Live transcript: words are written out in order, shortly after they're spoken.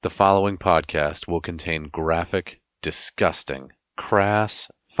The following podcast will contain graphic, disgusting, crass,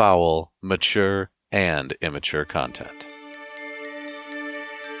 foul, mature, and immature content.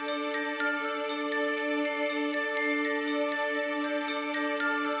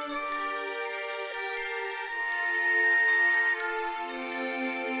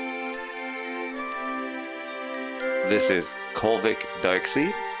 This is Kolvik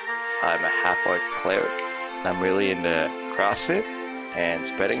Darkseid. I'm a half-orc cleric. I'm really into CrossFit and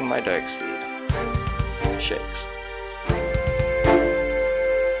spreading my dark seed. Shakes.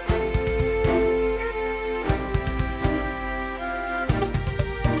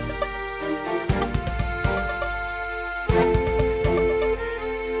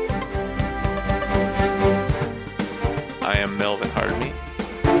 I am Melvin.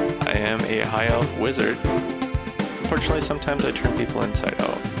 I am a high elf wizard. Unfortunately, sometimes I turn people inside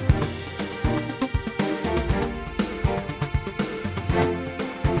out.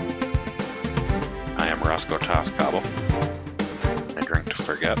 I am Roscoe Toscobble. I drink to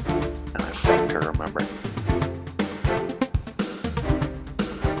forget, and I fuck to remember.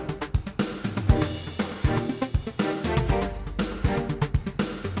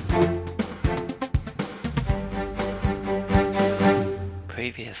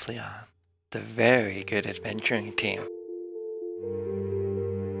 Previously on the very good adventuring team.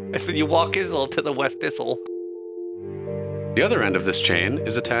 And then you walk Izzle to the West Izzle. The other end of this chain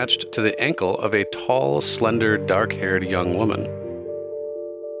is attached to the ankle of a tall, slender, dark-haired young woman.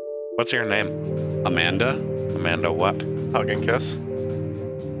 What's your name? Amanda? Amanda what? Hug and kiss.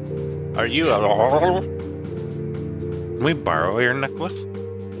 Are you a... Can we borrow your necklace?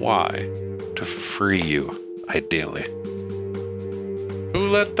 Why? To free you, ideally. Who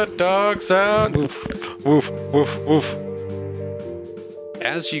let the dogs out? Woof, woof, woof, woof.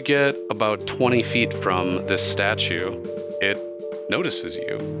 As you get about 20 feet from this statue, it notices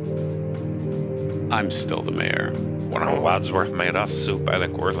you. I'm still the mayor. When a Wadsworth made us soup, I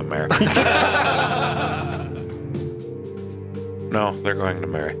think we're the mayor. No, they're going to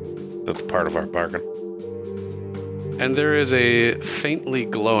marry. That's part of our bargain. And there is a faintly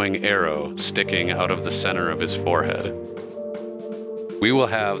glowing arrow sticking out of the center of his forehead. We will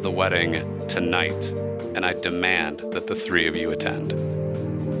have the wedding tonight, and I demand that the three of you attend.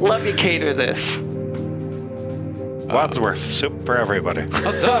 Let me cater this. Wadsworth, soup for everybody.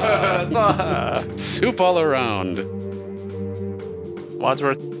 Soup all around.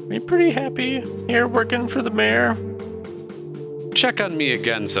 Wadsworth, are you pretty happy here working for the mayor? Check on me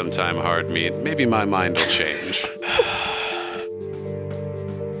again sometime, Hardmeat. Maybe my mind will change.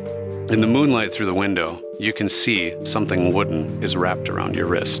 In the moonlight through the window, you can see something wooden is wrapped around your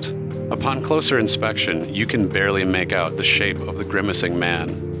wrist. Upon closer inspection, you can barely make out the shape of the grimacing man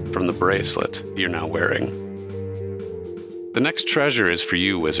from the bracelet you're now wearing. The next treasure is for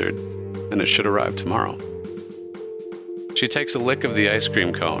you, wizard, and it should arrive tomorrow. She takes a lick of the ice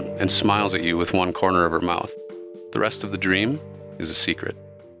cream cone and smiles at you with one corner of her mouth. The rest of the dream is a secret.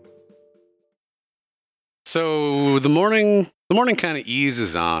 So the morning kind of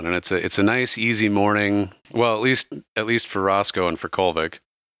eases on, and it's a nice, easy morning. Well, at least for Roscoe and for Kolvik.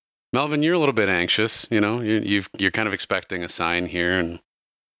 Melvin, you're a little bit anxious. You know, you're kind of expecting a sign here, and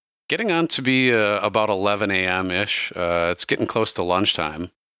getting on to be about 11 a.m. ish. It's getting close to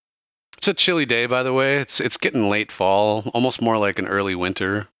lunchtime. It's a chilly day, by the way. It's getting late fall, almost more like an early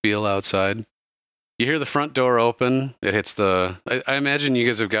winter feel outside. You hear the front door open. It hits I imagine you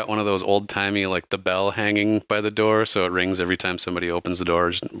guys have got one of those old-timey, like the bell hanging by the door, so it rings every time somebody opens the door,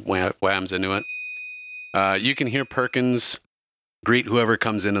 just whams into it. You can hear Perkins greet whoever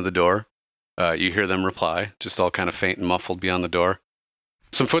comes into the door. You hear them reply, just all kind of faint and muffled beyond the door.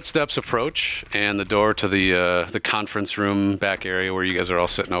 Some footsteps approach, and the door to the conference room back area where you guys are all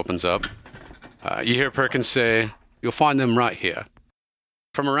sitting opens up. You hear Perkins say, "You'll find them right here."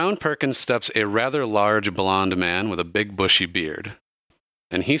 From around Perkins steps a rather large blonde man with a big bushy beard.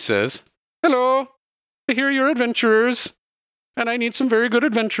 And he says, "Hello, I hear you're adventurers, and I need some very good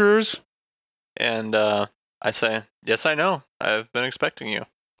adventurers." And I say, yes, I know. I've been expecting you.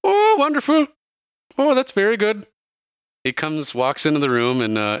 "Oh, wonderful. Oh, that's very good." He walks into the room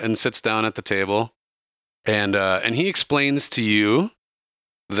and sits down at the table. And he explains to you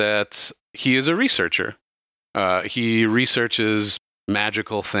that he is a researcher. He researches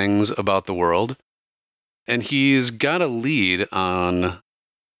magical things about the world, and he's got a lead on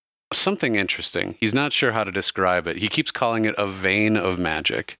something interesting. He's not sure how to describe it. He keeps calling it a vein of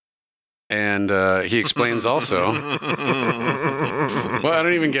magic. And he explains also... Well, I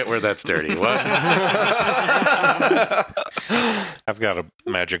don't even get where that's dirty. What? I've got a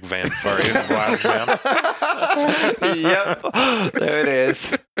magic van for you, wild man. Yep. There it is.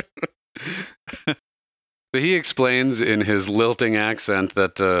 So he explains in his lilting accent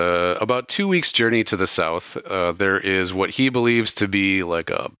that about 2 weeks' journey to the south, there is what he believes to be like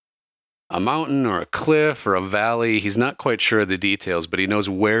a mountain or a cliff or a valley. He's not quite sure of the details, but he knows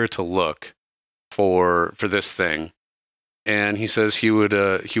where to look for this thing. And he says he would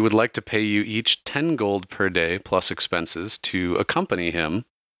like to pay you each 10 gold per day plus expenses to accompany him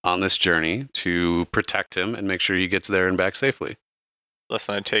on this journey to protect him and make sure he gets there and back safely.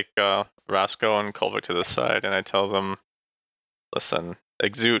 Listen, I take Roscoe and Colvick to the side, and I tell them, listen,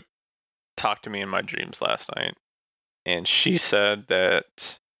 Exute talked to me in my dreams last night, and she said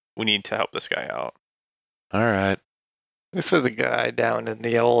that we need to help this guy out. All right. This was a guy down in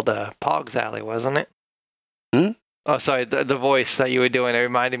the old Pogs Alley, wasn't it? Hmm? Oh, sorry, the voice that you were doing, it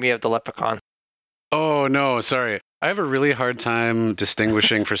reminded me of the Leprechaun. Oh, no, sorry. I have a really hard time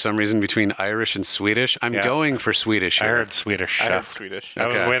distinguishing for some reason between Irish and Swedish. I'm going for Swedish I here. heard Swedish, I heard chef. Swedish. I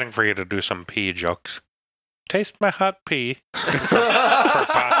was Okay. waiting for you to do some pea jokes. Taste my hot pea. For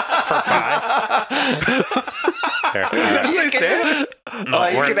pie. There. You can, No,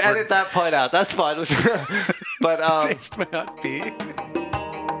 you we're- can edit that part out. That's fine. But Taste my hot pea.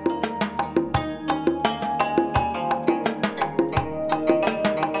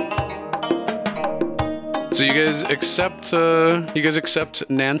 So you guys accept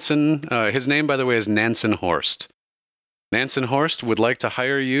Nansen. His name, by the way, is Nansen Horst. Nansen Horst would like to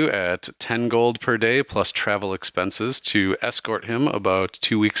hire you at 10 gold per day plus travel expenses to escort him about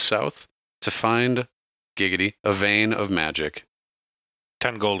 2 weeks south to find, giggity, a vein of magic.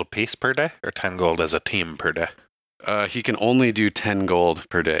 10 gold a piece per day, or 10 gold as a team per day? He can only do 10 gold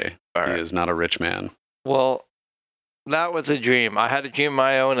per day. All He right. is not a rich man. well, that was a dream. I had a dream of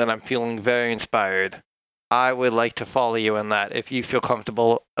my own, and I'm feeling very inspired. I would like to follow you in that if you feel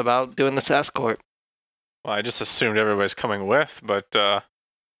comfortable about doing this escort. Well, I just assumed everybody's coming with, but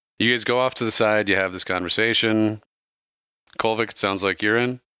You guys go off to the side. You have this conversation. Kolvik, it sounds like you're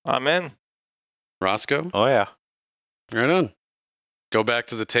in. I'm in. Roscoe, Oh, yeah. right on. Go back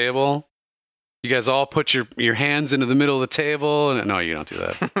to the table. You guys all put your hands into the middle of the table. And no, you don't do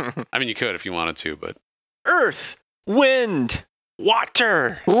that. I mean, you could if you wanted to, but Earth, wind,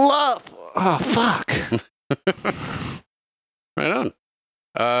 water. Love. Oh, fuck. right on.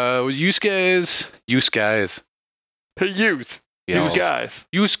 You guys, Hey, use. Yeah. You guys.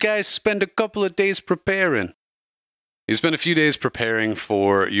 you guys spend a couple of days preparing. You spend a few days preparing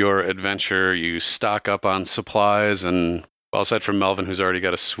for your adventure. You stock up on supplies, and well, aside from Melvin, who's already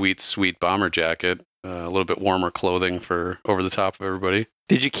got a sweet bomber jacket, a little bit warmer clothing for over the top of everybody.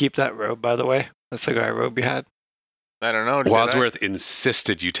 Did you keep that robe, by the way? The cigar robe you had? I don't know. did I? Wadsworth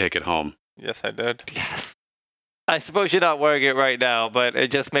insisted you take it home. Yes, I did. Yes. I suppose you're not wearing it right now, but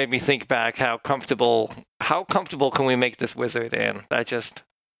it just made me think back how comfortable can we make this wizard, and that just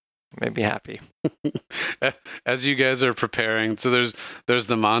made me happy. As you guys are preparing, so there's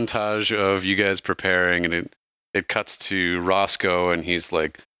the montage of you guys preparing, and it cuts to Roscoe, and he's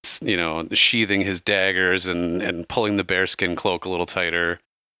like, sheathing his daggers and pulling the bearskin cloak a little tighter.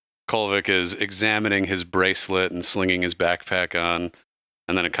 Kolvik is examining his bracelet and slinging his backpack on,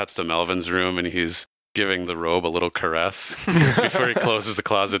 and then it cuts to Melvin's room, and he's giving the robe a little caress before he closes the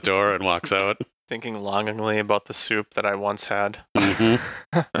closet door and walks out. Thinking longingly about the soup that I once had.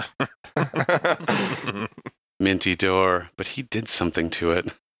 Minty door, but he did something to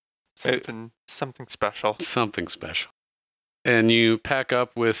it. Something special. Something special. And you pack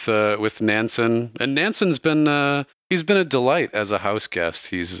up with Nansen, and Nansen's been he's been a delight as a house guest.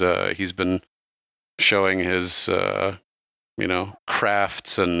 He's been showing his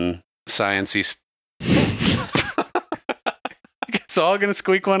crafts and sciencey. You guys all gonna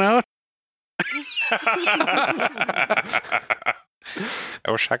squeak one out? I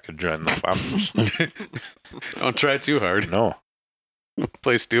wish I could join the fun. Don't try too hard. No.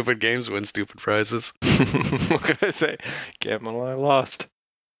 Play stupid games, win stupid prizes. What can I say? Gamble, I lost.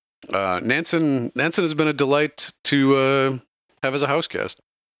 Nansen has been a delight to have as a house guest.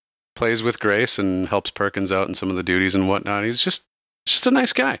 Plays with Grace and helps Perkins out in some of the duties and whatnot. He's just a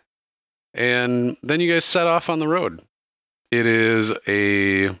nice guy. And then you guys set off on the road. It is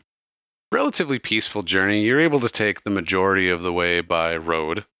a relatively peaceful journey. You're able to take the majority of the way by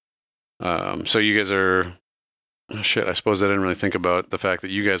road. So you guys are... Oh, shit, I suppose I didn't really think about the fact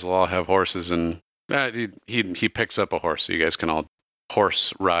that you guys will all have horses, and he picks up a horse, so you guys can all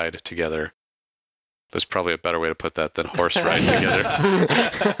horse ride together. There's probably a better way to put that than horse ride together.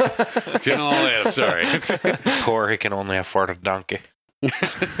 I'm sorry. Poor, he can only afford a donkey.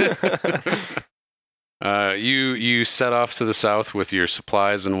 You set off to the south with your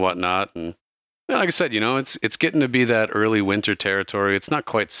supplies and whatnot, and Like I said, it's getting to be that early winter territory. It's not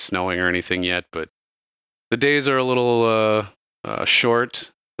quite snowing or anything yet, but the days are a little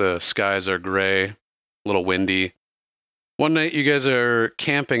short. The skies are gray, a little windy. One night you guys are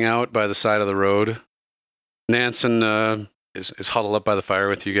camping out by the side of the road. Nansen is huddled up by the fire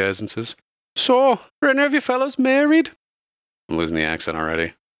with you guys and says, "So, are any of you fellows married?" I'm losing the accent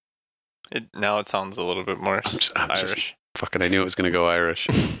already. Now it sounds a little bit more Irish. Fucking, I knew it was going to go Irish.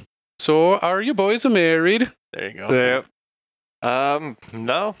 "So, are you boys married?" There you go.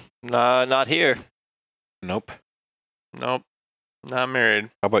 No, not here. Nope. Nope. Not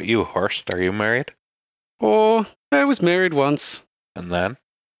married. How about you, Horst? Are you married? "Oh, I was married once. And then?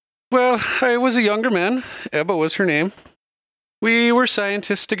 Well, I was a younger man. Ebba was her name. We were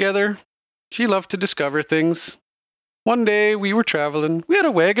scientists together. She loved to discover things. One day we were traveling. We had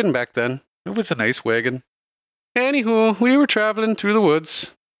a wagon back then. It was a nice wagon. Anywho, we were traveling through the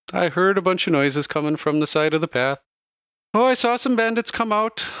woods. I heard a bunch of noises coming from the side of the path. Oh, I saw some bandits come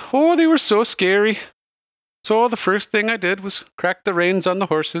out. Oh, they were so scary. So the first thing I did was crack the reins on the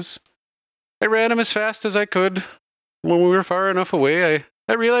horses. I ran them as fast as I could. When we were far enough away,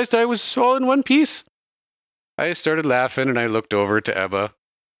 I realized I was all in one piece. I started laughing and I looked over to Ebba.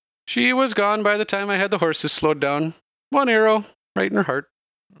 She was gone by the time I had the horses slowed down. One arrow, right in her heart."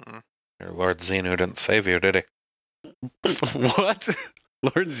 Your Lord Xenu didn't save you, did he? What?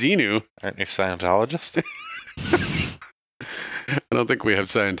 Lord Xenu? Aren't you Scientologist? I don't think we have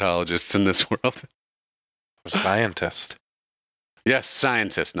Scientologists in this world. A scientist. Yes,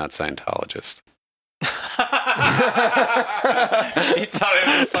 scientist, not Scientologist. He thought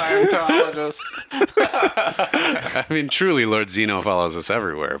he was a Scientologist. I mean, truly, Lord Xeno follows us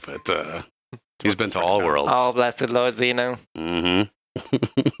everywhere, but he's been to all worlds. Oh, blessed Lord Zeno.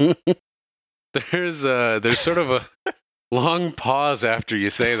 Mm-hmm. There's sort of a long pause after you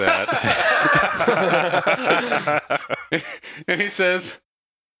say that. And he says,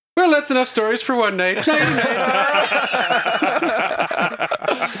 "Well, that's enough stories for one night.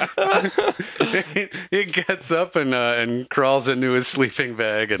 He gets up and crawls into his sleeping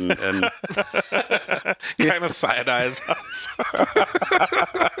bag and Kind of side eyes us.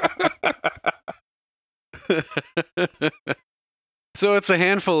 So it's a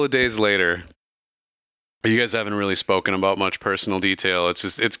handful of days later. You guys haven't really spoken about much personal detail.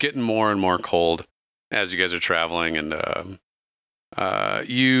 It's getting more and more cold as you guys are traveling, and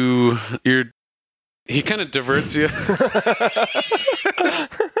he kind of diverts you.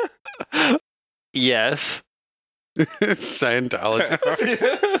 Yes. Scientologist.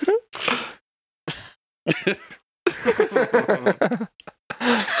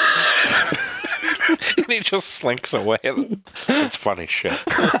 And he just slinks away. It's funny shit.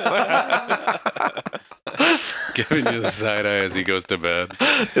 Giving you the side eye as he goes to bed.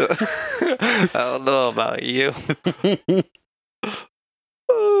 I don't know about you.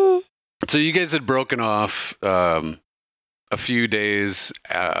 So you guys had broken off a few days,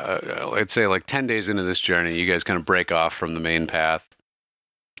 I'd say like 10 days into this journey. You guys kind of break off from the main path.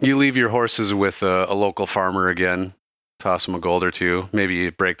 You leave your horses with a local farmer again. Toss them a gold or two. Maybe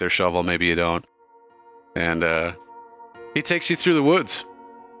you break their shovel, maybe you don't. And he takes you through the woods.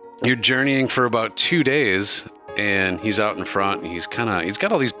 You're journeying for about 2 days, and he's out in front, and he's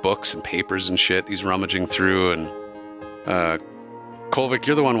got all these books and papers and shit he's rummaging through, and Kolvik,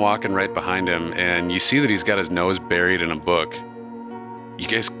 you're the one walking right behind him, and you see that he's got his nose buried in a book. You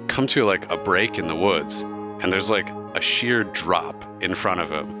guys come to like a break in the woods, and there's like a sheer drop in front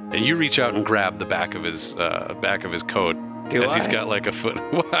of him, and you reach out and grab the back of his coat. Do as I? he's got like a foot.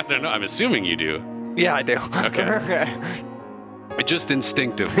 Well, I don't know. I'm assuming you do. Yeah, I do. Okay. Just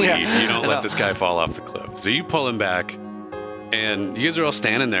instinctively, Yeah, you don't I let know. this guy fall off the cliff. So you pull him back, and you guys are all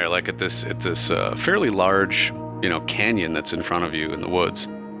standing there like at this fairly large, canyon that's in front of you in the woods.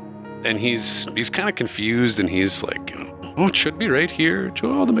 And he's kind of confused, and he's like, "Oh, it should be right here.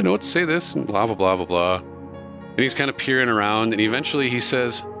 Oh, my notes say this," and blah blah blah blah blah. And he's kind of peering around, and eventually he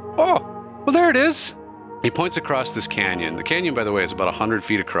says, "Oh, well, there it is." He points across this canyon. The canyon, by the way, is about 100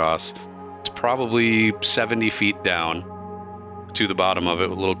 feet across. It's probably 70 feet down to the bottom of it,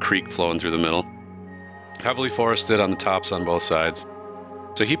 with a little creek flowing through the middle. Heavily forested on the tops on both sides.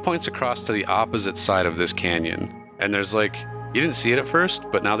 So he points across to the opposite side of this canyon. And there's like, you didn't see it at first,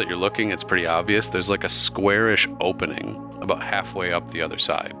 but now that you're looking, it's pretty obvious. There's like a squarish opening about halfway up the other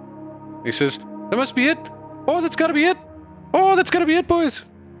side. He says, "That must be it. Oh, that's gotta be it. Oh, that's gotta be it, boys."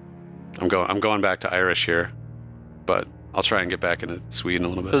 I'm going back to Irish here, but I'll try and get back into Sweden a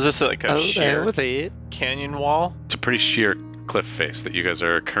little bit. So is this like a Oh, sheer there was it. canyon wall? It's a pretty sheer cliff face that you guys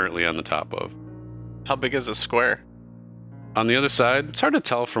are currently on the top of. How big is a square? On the other side, it's hard to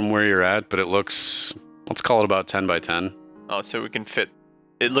tell from where you're at, but it looks, let's call it about 10 by 10. Oh, so we can fit.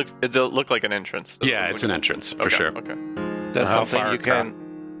 It looked like an entrance. Yeah, it's an entrance, for Okay, sure. Okay. That's How something far you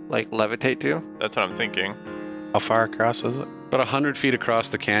can, like, levitate to? That's what I'm thinking. How far across is it? About 100 feet across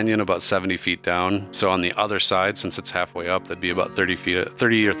the canyon, about 70 feet down. So on the other side, since it's halfway up, that'd be about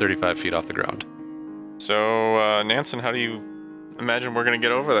 30 or 35 feet off the ground. So, Nansen, how do you imagine we're going to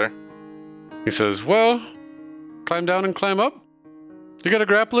get over there? He says, well, climb down and climb up. You got a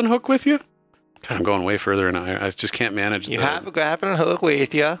grappling hook with you? God, I'm going way further, and I just can't manage You have a grappling hook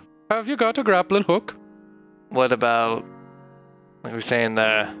with you. Have you got a grappling hook? What about, like we were saying,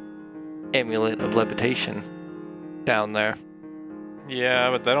 the amulet of levitation down there? Yeah,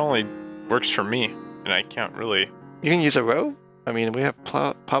 but that only works for me, and I can't really. You can use a rope. I mean, we have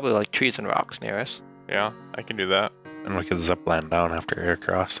probably like trees and rocks near us. Yeah, I can do that. And we could zip line down after air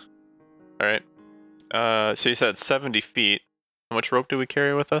cross. All right. So you said 70 feet. How much rope do we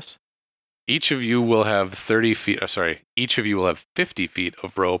carry with us? Each of you will have 30 feet. Each of you will have 50 feet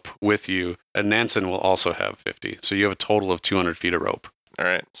of rope with you, and Nansen will also have 50. So you have a total of 200 feet of rope. All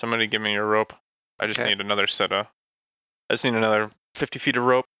right. Somebody give me your rope. I just Okay. need another set of. I just need another 50 feet of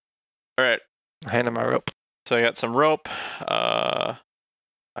rope. All right. Hand him my rope. So I got some rope. I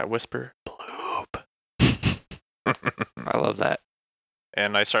whisper, bloop. I love that.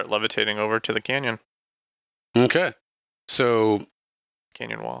 And I start levitating over to the canyon Okay. So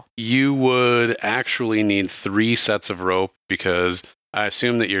wall. you would actually need 3 sets of rope because I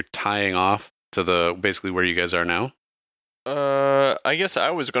assume that you're tying off to the basically where you guys are now. I guess I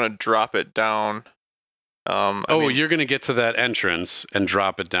was gonna drop it down. You're going to get to that entrance and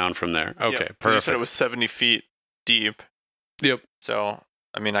drop it down from there. Okay, yeah, perfect. You said it was 70 feet deep. Yep. So,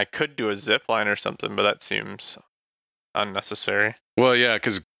 I mean, I could do a zip line or something, but that seems unnecessary. Well, yeah,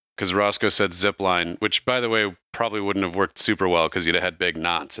 because Roscoe said zip line, which, by the way, probably wouldn't have worked super well because you'd have had big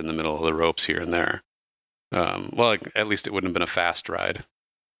knots in the middle of the ropes here and there. At least it wouldn't have been a fast ride.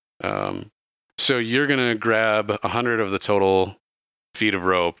 So you're going to grab 100 of the total feet of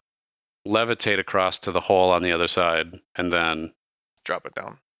rope, levitate across to the hole on the other side, and then Drop it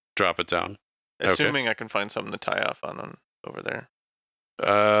down. drop it down. Okay. Assuming I can find something to tie off on over there.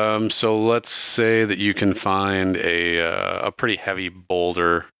 So let's say that you can find a pretty heavy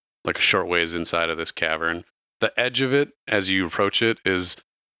boulder, like a short ways inside of this cavern. The edge of it, as you approach it, is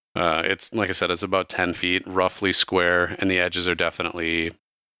it's like I said, it's about 10 feet, roughly square, and the edges are definitely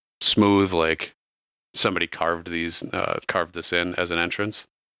smooth, like somebody carved this in as an entrance.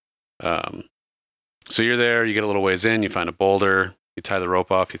 So you're there, you get a little ways in, you find a boulder, you tie the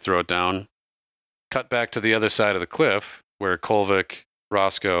rope off, you throw it down. Cut back to the other side of the cliff where Kolvik,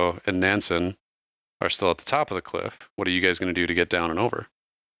 Roscoe, and Nansen are still at the top of the cliff. What are you guys going to do to get down and over?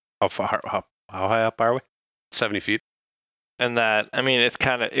 How high up are we? 70 feet. And that, I mean,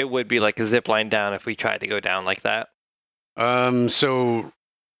 it would be like a zip line down if we tried to go down like that. So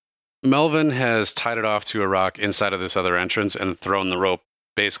Melvin has tied it off to a rock inside of this other entrance and thrown the rope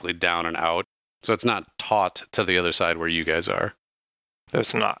basically down and out. So it's not taut to the other side where you guys are. So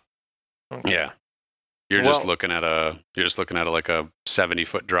it's not. Okay. Yeah. You're just looking at like a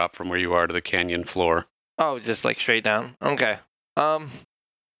 70-foot drop from where you are to the canyon floor. Oh, just like straight down. Okay.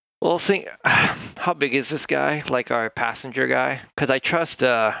 Well, think, how big is this guy? Like our passenger guy? Because I trust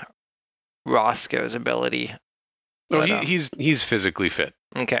Roscoe's ability. Oh, But, he's physically fit.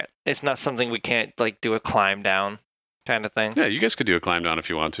 Okay, it's not something we can't like do a climb down kind of thing. Yeah, you guys could do a climb down if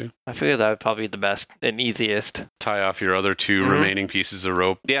you want to. I figure that would probably be the best and easiest. Tie off your other 2 Mhm. remaining pieces of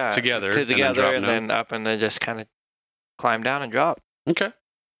rope Yeah, together, together, and then up, and then just kind of climb down and drop. Okay.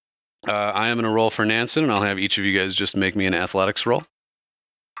 I am going to roll for Nansen, and I'll have each of you guys just make me an athletics roll.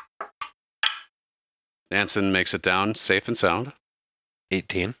 Nansen makes it down safe and sound.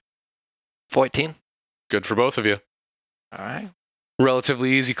 18. 14. Good for both of you. All right.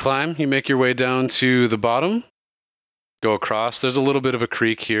 Relatively easy climb. You make your way down to the bottom, go across. There's a little bit of a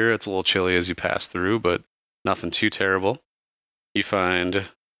creek here. It's a little chilly as you pass through, but nothing too terrible. You find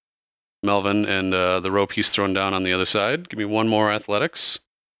Melvin and the rope he's thrown down on the other side. Give me one more athletics.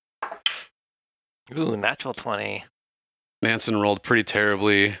 Ooh, natural 20. Nansen rolled pretty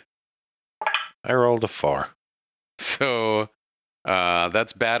terribly. I rolled a 4. So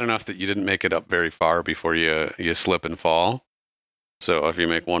that's bad enough that you didn't make it up very far before you slip and fall. So if you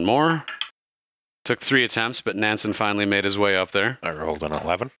make one more, took 3 attempts, but Nansen finally made his way up there. I rolled an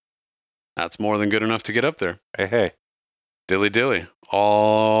 11. That's more than good enough to get up there. Hey. Dilly dilly.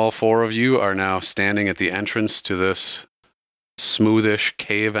 All 4 of you are now standing at the entrance to this smoothish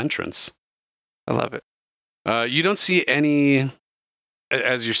cave entrance. I love it. You don't see any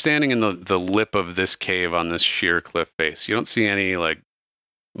as you're standing in the lip of this cave on this sheer cliff face, you don't see any like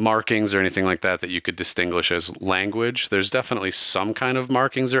markings or anything like that you could distinguish as language. There's definitely some kind of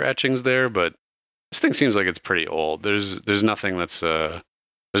markings or etchings there, but this thing seems like it's pretty old. There's nothing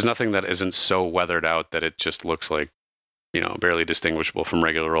there's nothing that isn't so weathered out that it just looks like, barely distinguishable from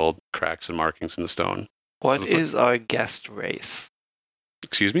regular old cracks and markings in the stone. What is our guest race?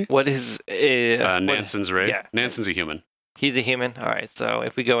 Excuse me? What is Nansen's race? Yeah. Nansen's a human. He's a human? All right, so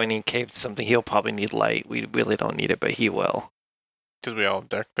if we go in and cave to something, he'll probably need light. We really don't need it, but he will. Because we all have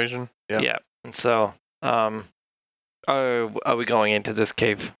dark vision. Yeah. And so, are we going into this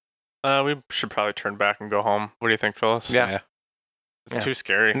cave? We should probably turn back and go home. What do you think, Phyllis? Yeah. It's too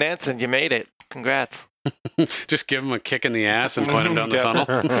scary. Nansen, you made it. Congrats. Just give him a kick in the ass and point him down the tunnel.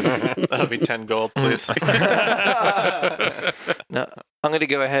 That'll be 10 gold, please. No, I'm going to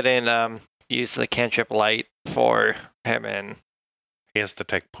go ahead and use the cantrip light for him. And He has to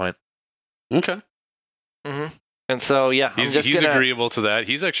take point. Okay. and so, yeah. He's agreeable to that.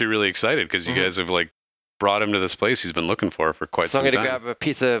 He's actually really excited because you guys have like brought him to this place he's been looking for quite So some I'm time. going to grab a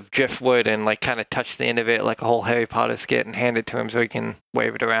piece of driftwood and like kind of touch the end of it like a whole Harry Potter skit and hand it to him so he can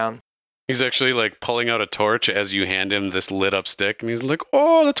wave it around. He's actually like pulling out a torch as you hand him this lit up stick, and he's like,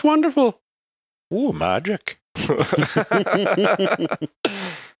 "Oh, that's wonderful." Ooh, magic.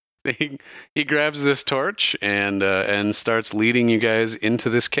 He grabs this torch and starts leading you guys into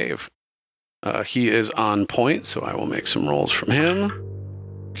this cave. He is on point, so I will make some rolls from him.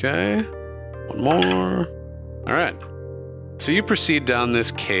 Okay, one more. All right. So you proceed down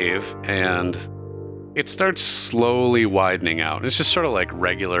this cave, and it starts slowly widening out. It's just sort of like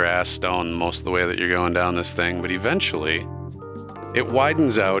regular ass stone most of the way that you're going down this thing, but eventually it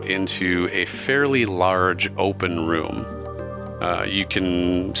widens out into a fairly large open room. You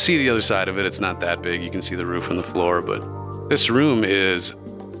can see the other side of it. It's not that big. You can see the roof and the floor, but this room is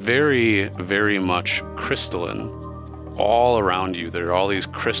very, very much crystalline. All around you, there are all these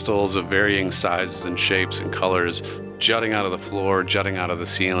crystals of varying sizes and shapes and colors jutting out of the floor, jutting out of the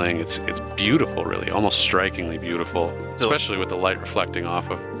ceiling. It's beautiful, really, almost strikingly beautiful, especially with the light reflecting off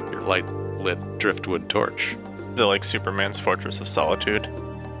of your light-lit driftwood torch. Is it like Superman's Fortress of Solitude?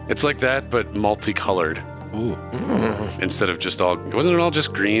 It's like that, but multicolored. Ooh. Instead of just wasn't it all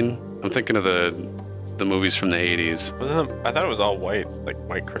just green? I'm thinking of the movies from the 80s. I thought it was all white, like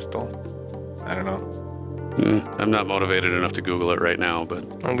white crystal. I don't know. I'm not motivated enough to Google it right now, but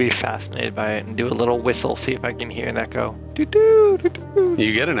I'll be fascinated by it and do a little whistle, see if I can hear an echo. Doo-doo, doo-doo.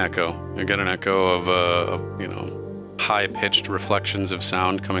 you get an echo. You get an echo of high-pitched reflections of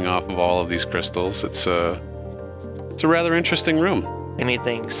sound coming off of all of these crystals. It's a rather interesting room.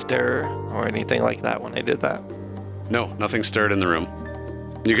 Anything stir or anything like that when I did that? No, nothing stirred in the room.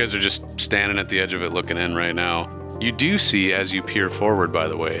 You guys are just standing at the edge of it looking in right now. You do see, as you peer forward, by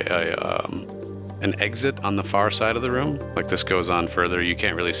the way, an exit on the far side of the room. Like this goes on further. You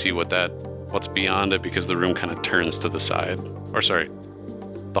can't really see what's beyond it because the room kind of turns to the side. Or sorry,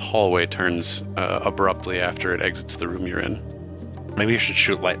 the hallway turns abruptly after it exits the room you're in. Maybe you should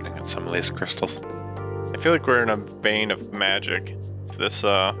shoot lightning at some of these crystals. I feel like we're in a vein of magic. If this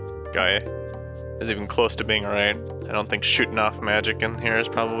guy is even close to being right, I don't think shooting off magic in here is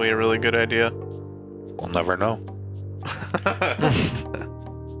probably a really good idea. We'll never know.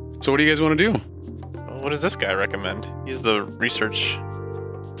 So what do you guys want to do? What does this guy recommend? He's the research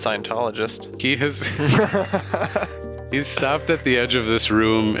Scientologist. He has he's stopped at the edge of this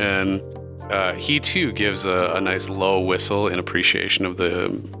room, and he too gives a nice low whistle in appreciation of the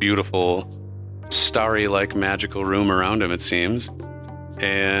beautiful starry-like magical room around him, it seems.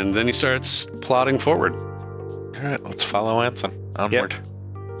 And then he starts plodding forward. All right, let's follow Anson. Onward.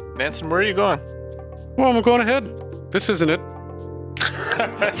 Nansen, where are you going? Well, I'm going ahead. This isn't it.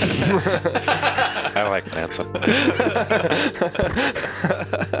 I like Nansen.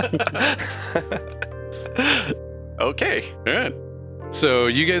 Okay. All right. So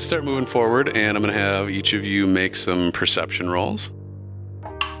you guys start moving forward, and I'm going to have each of you make some perception rolls.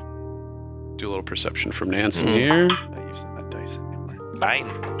 Do a little perception from Nansen here. I use that dice anymore. 9.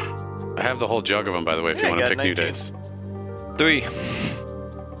 I have the whole jug of them, by the way, if Yeah, you want I to got pick new 19. dice. 3.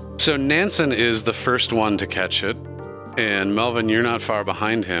 So Nansen is the first one to catch it, and Melvin, you're not far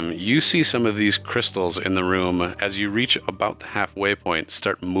behind him. You see some of these crystals in the room as you reach about the halfway point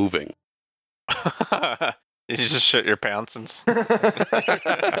start moving. Did you just shit your pants and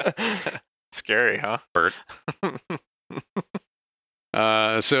scary, huh? Bert.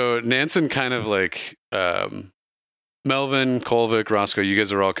 So Nansen kind of like Melvin, Kolvik, Roscoe, you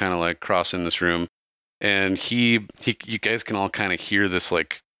guys are all kind of like crossing this room, and you guys can all kind of hear this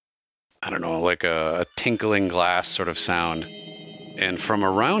like, I don't know, like a tinkling glass sort of sound. And from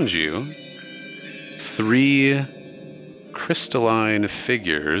around you, 3 crystalline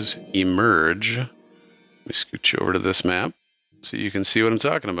figures emerge. Let me scoot you over to this map so you can see what I'm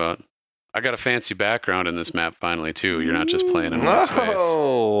talking about. I got a fancy background in this map finally, too. You're not just playing in white space.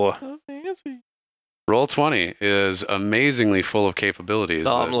 Oh, Roll20 is amazingly full of capabilities.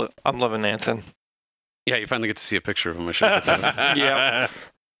 I'm loving Nansen. Yeah, you finally get to see a picture of him. I should have put that. Yeah.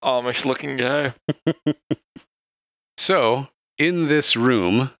 Amish looking guy. So, in this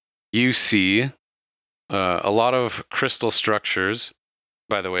room, you see a lot of crystal structures.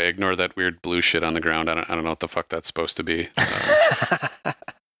 By the way, ignore that weird blue shit on the ground. I don't know what the fuck that's supposed to be.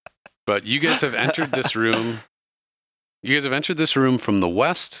 But you guys have entered this room. You guys have entered this room from the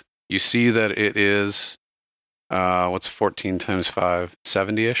west. You see that it is, what's 14 times 5?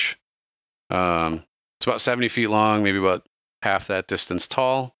 70-ish. It's about 70 feet long, maybe about half that distance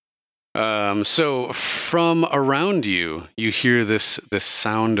tall. So from around you, you hear this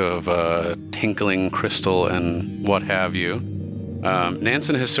sound of tinkling crystal and what have you.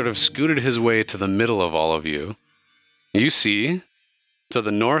 Nansen has sort of scooted his way to the middle of all of you. You see, to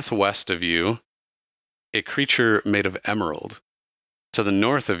the northwest of you, a creature made of emerald. To the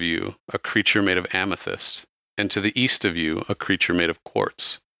north of you, a creature made of amethyst. And to the east of you, a creature made of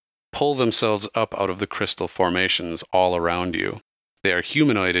quartz. Pull themselves up out of the crystal formations all around you. They are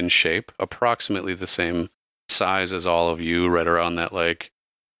humanoid in shape, approximately the same size as all of you, right around that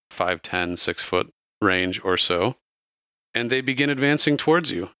 5'10", 6 foot range or so. And they begin advancing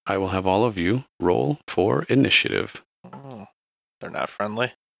towards you. I will have all of you roll for initiative. Oh, they're not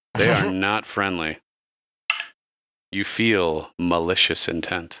friendly. They are not friendly. You feel malicious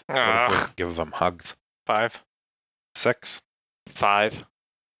intent. What if we give them hugs? 5. 6. 5.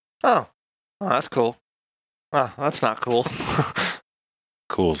 Oh, that's cool. Oh, that's not cool.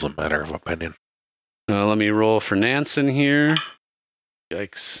 Cool's a matter of opinion. Let me roll for Nansen here.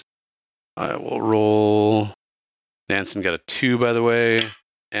 Yikes. I will roll. Nansen got a 2, by the way.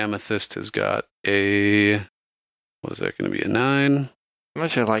 Amethyst has got a... What is that going to be, a 9?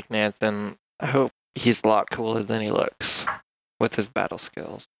 Much I like Nansen, I hope he's a lot cooler than he looks with his battle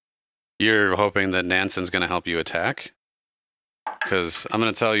skills. You're hoping that Nansen's going to help you attack? Because I'm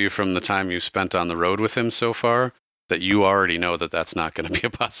going to tell you from the time you've spent on the road with him so far, that you already know that that's not going to be a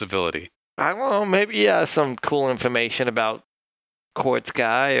possibility. I don't know, maybe he has some cool information about Quartz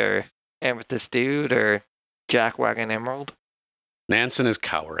Guy or Amethyst Dude or Jackwagon Emerald. Nansen is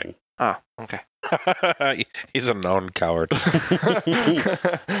cowering. Oh, okay. He's a known coward. I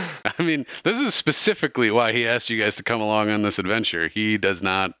mean, this is specifically why he asked you guys to come along on this adventure. He has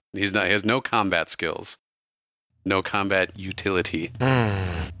no combat skills. No combat utility.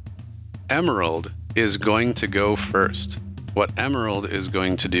 Emerald is going to go first. What Emerald is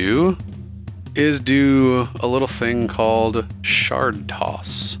going to do is do a little thing called Shard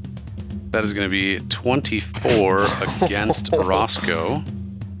Toss. That is going to be 24 against Roscoe.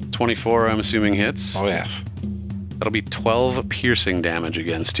 24, I'm assuming, hits. Oh, yes. That'll be 12 piercing damage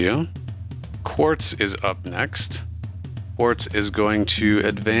against you. Quartz is up next. Quartz is going to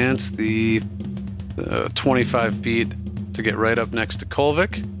advance the 25 feet to get right up next to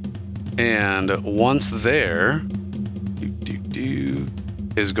Kolvik. And once there,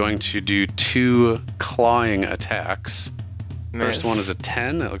 is going to do 2 clawing attacks. Miss. First one is a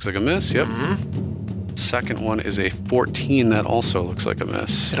 10. That looks like a miss. Yep. Mm-hmm. Second one is a 14. That also looks like a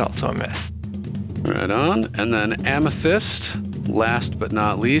miss. It also a miss. Right on. And then Amethyst, last but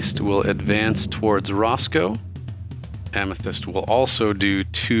not least, will advance towards Roscoe. Amethyst will also do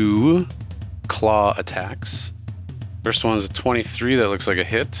 2 claw attacks. First one's a 23. That looks like a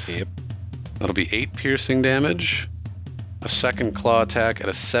hit. Yep. That'll be 8 piercing damage. A second claw attack at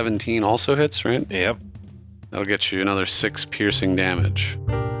a 17 also hits, right? Yep. That'll get you another 6 piercing damage.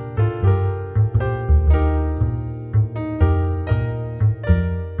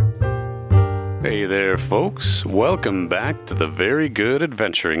 Hey there, folks. Welcome back to the Very Good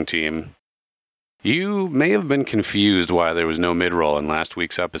Adventuring Team. You may have been confused why there was no mid-roll in last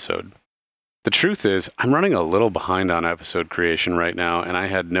week's episode. The truth is, I'm running a little behind on episode creation right now, and I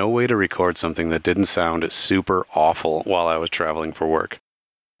had no way to record something that didn't sound super awful while I was traveling for work.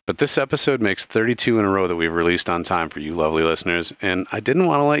 But this episode makes 32 in a row that we've released on time for you lovely listeners, and I didn't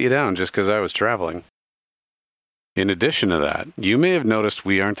want to let you down just because I was traveling. In addition to that, you may have noticed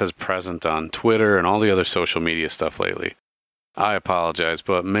we aren't as present on Twitter and all the other social media stuff lately. I apologize,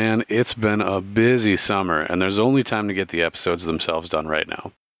 but man, it's been a busy summer, and there's only time to get the episodes themselves done right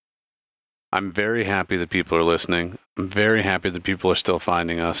now. I'm very happy that people are listening. I'm very happy that people are still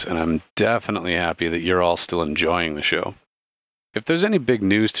finding us, and I'm definitely happy that you're all still enjoying the show. If there's any big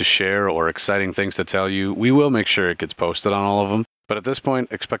news to share or exciting things to tell you, we will make sure it gets posted on all of them, But at this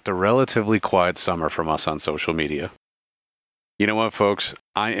point, expect a relatively quiet summer from us on social media. You know what, folks?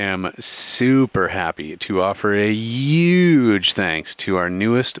 I am super happy to offer a huge thanks to our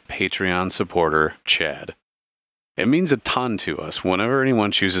newest Patreon supporter, Chad. It means a ton to us whenever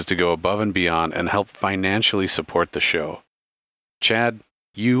anyone chooses to go above and beyond and help financially support the show. Chad,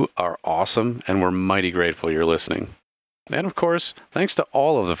 you are awesome, and we're mighty grateful you're listening. And of course, thanks to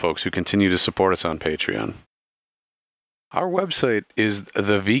all of the folks who continue to support us on Patreon. Our website is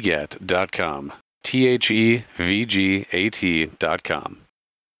thevgat.com, THEVGAT.com.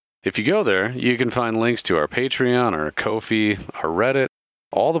 If you go there, you can find links to our Patreon, our Ko-fi, our Reddit,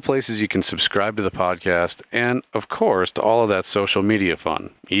 all the places you can subscribe to the podcast, and of course, to all of that social media fun,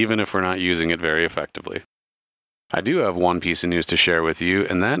 even if we're not using it very effectively. I do have one piece of news to share with you,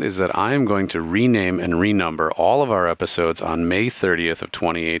 and that is that I am going to rename and renumber all of our episodes on May 30th of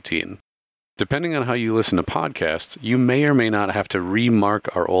 2018. Depending on how you listen to podcasts, you may or may not have to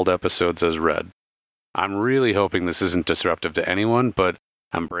remark our old episodes as read. I'm really hoping this isn't disruptive to anyone, but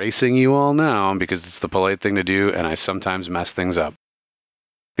I'm bracing you all now because it's the polite thing to do, and I sometimes mess things up.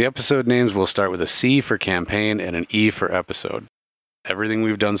 The episode names will start with a C for campaign and an E for episode. Everything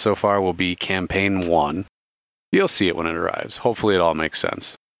we've done so far will be Campaign 1. You'll see it when it arrives. Hopefully it all makes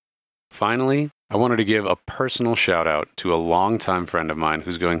sense. Finally, I wanted to give a personal shout out to a longtime friend of mine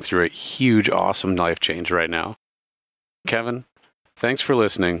who's going through a huge, awesome life change right now. Kevin, thanks for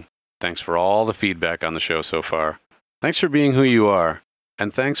listening. Thanks for all the feedback on the show so far. Thanks for being who you are.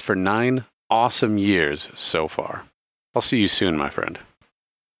 And thanks for 9 awesome years so far. I'll see you soon, my friend.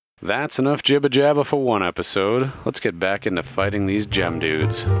 That's enough jibba jabba for one episode. Let's get back into fighting these gem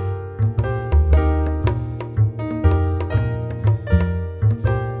dudes.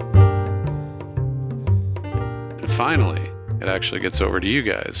 Finally, it actually gets over to you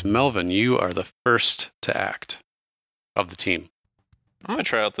guys. Melvin, you are the first to act of the team. I'm going to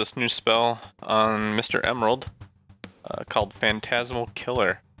try out this new spell on Mr. Emerald called Phantasmal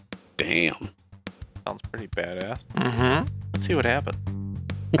Killer. Damn. Sounds pretty badass. Mm-hmm. Let's see what happens.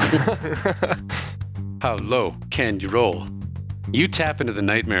 How low can you roll? You tap into the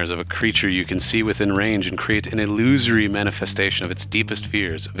nightmares of a creature you can see within range and create an illusory manifestation of its deepest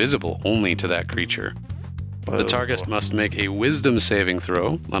fears, visible only to that creature. The target must make a wisdom saving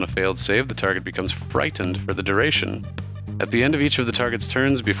throw. On a failed save, the target becomes frightened for the duration. At the end of each of the target's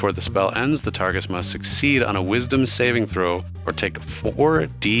turns before the spell ends, the target must succeed on a wisdom saving throw or take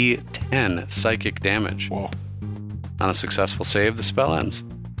 4d10 psychic damage. Whoa. On a successful save, the spell ends.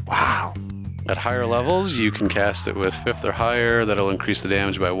 Wow. At higher levels, you can cast it with 5th or higher. That'll increase the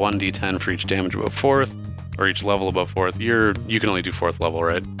damage by 1d10 for each damage above 4th, or each level above 4th. You can only do 4th level,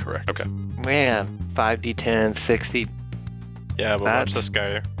 right? Correct. Okay. Man, 5d10, 60. Yeah, but watch this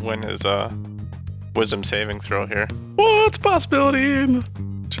guy win his wisdom saving throw here. What's possibility?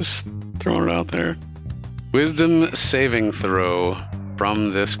 Just throwing it out there. Wisdom saving throw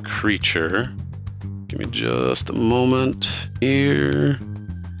from this creature. Give me just a moment here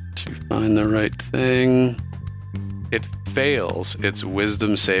to find the right thing. It fails its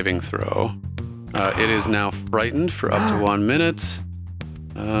wisdom saving throw. It is now frightened for up to 1 minute.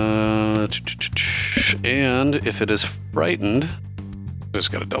 And if it is frightened, just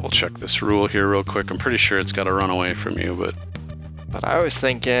got to double check this rule here real quick. I'm pretty sure it's got to run away from you, but I was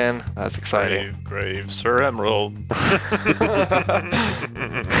thinking, that's exciting. Grave Sir Emerald.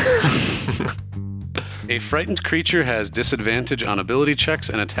 a frightened creature has disadvantage on ability checks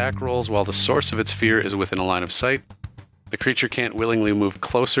and attack rolls while the source of its fear is within a line of sight. The creature can't willingly move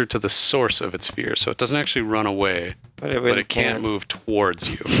closer to the source of its fear, so it doesn't actually run away, but it can't move towards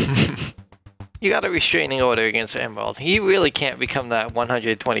you. You got a restraining order against Emerald. He really can't become that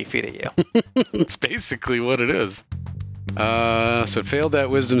 120 feet of you. That's basically what it is. So it failed that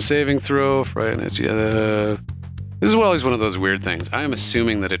wisdom saving throw. This is always one of those weird things. I am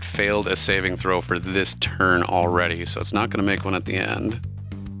assuming that it failed a saving throw for this turn already, so it's not going to make one at the end.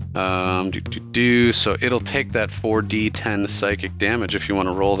 So it'll take that 4d10 psychic damage if you want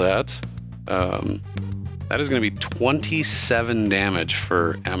to roll that. That is going to be 27 damage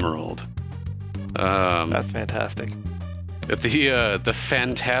for Emerald. That's fantastic. The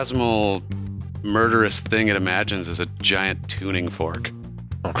phantasmal murderous thing it imagines is a giant tuning fork.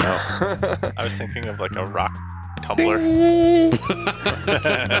 Oh no. I was thinking of like a rock tumbler.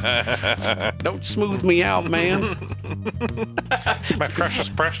 Don't smooth me out, man. My precious,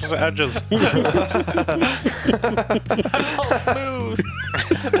 precious edges. I'm all smooth.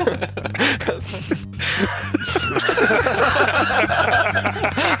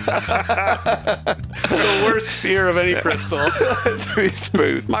 The worst fear of any crystal. To be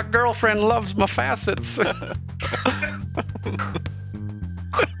smooth. My girlfriend loves my facets.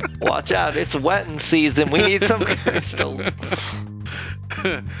 Watch out, it's wetting season. We need some crystals.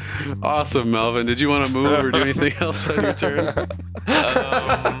 Awesome, Melvin. Did you want to move or do anything else on your turn?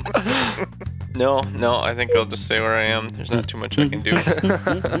 No, I think I'll just stay where I am. There's not too much I can do.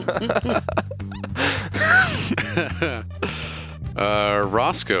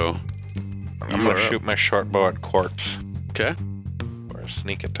 Roscoe. I'm going to shoot my short bow at Quartz Okay. for a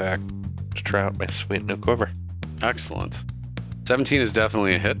sneak attack to try out my sweet new quiver. Excellent. 17 is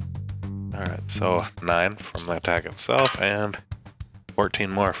definitely a hit. Alright, so 9 from the attack itself and 14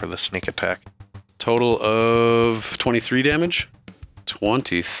 more for the sneak attack. Total of 23 damage.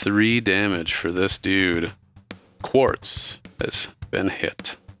 23 damage for this dude. Quartz has been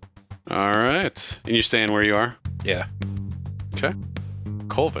hit. All right. And you're staying where you are? Yeah. Okay.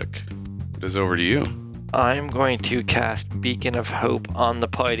 Kolvik, it is over to you. I'm going to cast Beacon of Hope on the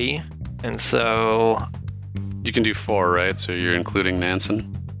party, and so You can do 4, right? So you're including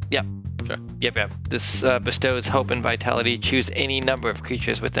Nansen? Yep. This bestows hope and vitality. Choose any number of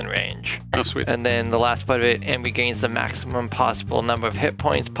creatures within range. Oh, sweet. And then the last part of it, and regains the maximum possible number of hit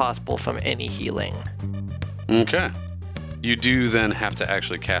points possible from any healing. Okay. You do then have to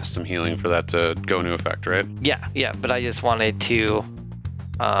actually cast some healing for that to go into effect, right? Yeah, but I just wanted to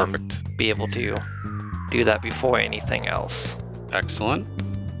Perfect. be able to do that before anything else. Excellent.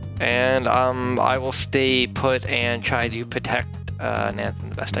 And I will stay put and try to protect Nansen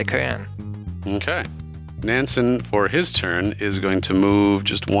the best I can. Okay. Nansen, for his turn, is going to move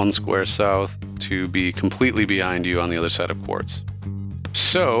just 1 square south to be completely behind you on the other side of Quartz.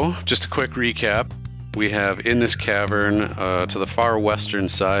 So, just a quick recap. We have in this cavern, to the far western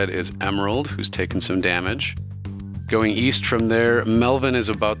side is Emerald, who's taken some damage. Going east from there, Melvin is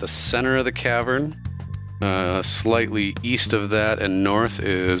about the center of the cavern. Slightly east of that and north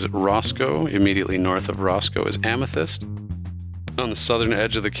is Roscoe. Immediately north of Roscoe is Amethyst. On the southern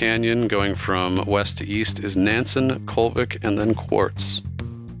edge of the canyon, going from west to east, is Nansen, Kolvik, and then Quartz.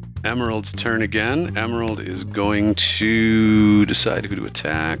 Emerald's turn again. Emerald is going to decide who to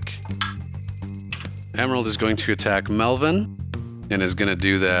attack. Emerald is going to attack Melvin and is going to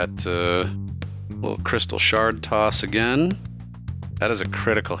do that little crystal shard toss again. That is a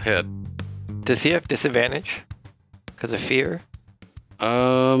critical hit. Does he have disadvantage? Because of fear?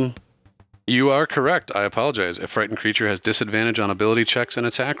 You are correct. I apologize. A frightened creature has disadvantage on ability checks and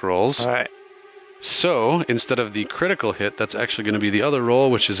attack rolls. All right. So, instead of the critical hit, that's actually going to be the other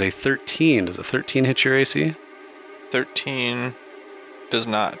roll, which is a 13. Does a 13 hit your AC? 13 does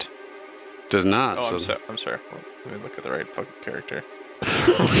not. Does not. Oh, so I'm sorry. Let me look at the right fucking character.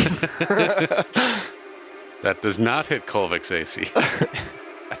 that does not hit Kolvik's AC.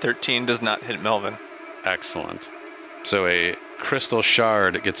 A 13 does not hit Melvin. Excellent. So a crystal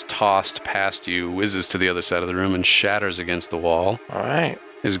shard gets tossed past you, whizzes to the other side of the room, and shatters against the wall. All right.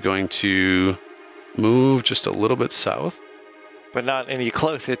 Is going to move just a little bit south. But not any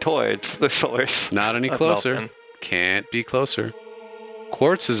closer towards the source. Not any of closer. Melvin. Can't be closer.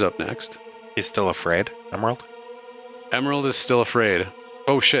 Quartz is up next. He's still afraid, Emerald? Emerald is still afraid.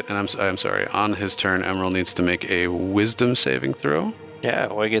 Oh shit, and I'm sorry. On his turn, Emerald needs to make a wisdom saving throw.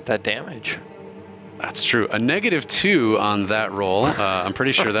 Yeah, we get that damage. That's true. A -2 on that roll. I'm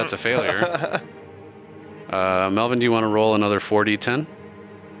pretty sure that's a failure. Melvin, do you want to roll another 4d10?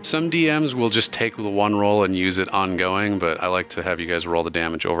 Some DMs will just take the one roll and use it ongoing, but I like to have you guys roll the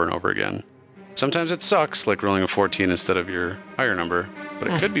damage over and over again. Sometimes it sucks, like rolling a 14 instead of your higher number, but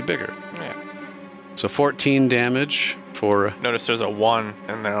it could be bigger. Yeah. So 14 damage for... Notice there's a 1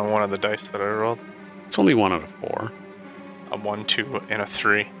 in there on one of the dice that I rolled. It's only 1 out of 4. A 1, 2, and a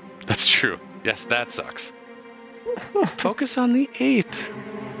 3. That's true. Yes, that sucks. Focus on the 8.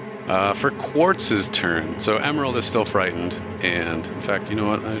 For Quartz's turn. So Emerald is still frightened. And in fact, you know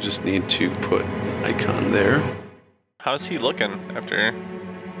what? I just need to put an icon there. How's he looking after?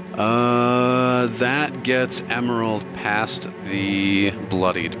 That gets Emerald past the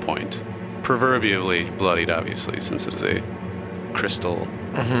bloodied point. Proverbially bloodied, obviously, since it is a crystal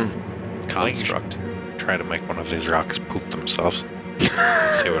construct. Try to make one of these rocks poop themselves.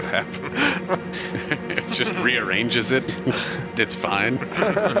 See what happens. It just rearranges it. It's fine.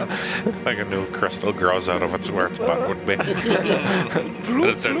 Like a new crystal grows out of its where its butt would be. And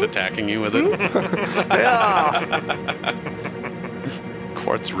it starts attacking you with it.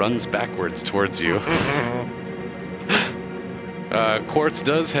 Quartz runs backwards towards you. Quartz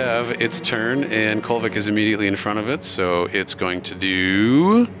does have its turn, and Kolvik is immediately in front of it, so it's going to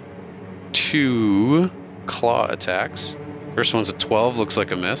do 2 claw attacks. First one's a 12, looks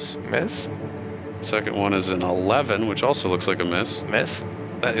like a miss. Miss? Second one is an 11, which also looks like a miss. Miss?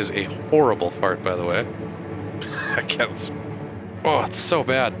 That is a horrible fart, by the way. I guess. Oh, it's so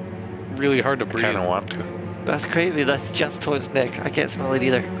bad. Really hard to I breathe. kind of want to. That's crazy. That's just towards Nick. I can't smell it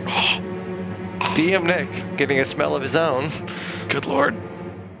either. DM Nick getting a smell of his own. Good lord.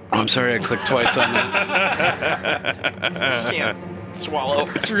 Oh, I'm sorry I clicked twice on that. Can't swallow.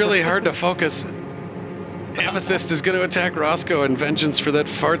 It's really hard to focus. Amethyst is going to attack Roscoe in vengeance for that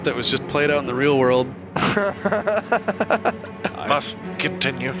fart that was just played out in the real world. Must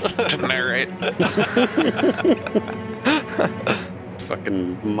continue to narrate.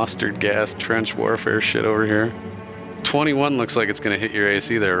 Fucking mustard gas trench warfare shit over here. 21 looks like it's going to hit your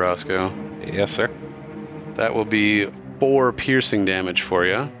AC there, Roscoe. Yes, sir. That will be 4 piercing damage for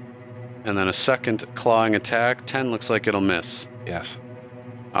you. And then a second clawing attack. 10 looks like it'll miss. Yes.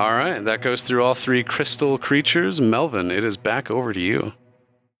 All right, that goes through all 3 crystal creatures. Melvin, it is back over to you.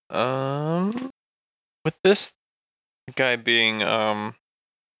 With this guy being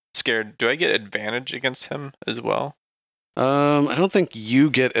scared, do I get advantage against him as well? I don't think you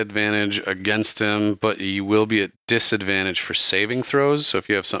get advantage against him, but you will be at disadvantage for saving throws. So if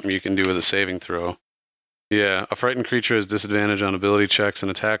you have something you can do with a saving throw. Yeah, a frightened creature has disadvantage on ability checks and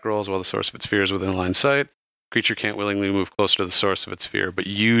attack rolls while the source of its fear is within line sight. Creature can't willingly move closer to the source of its fear, but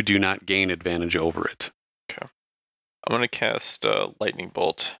you do not gain advantage over it. Okay. I'm going to cast Lightning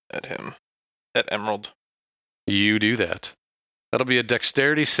Bolt at him. At Emerald. You do that. That'll be a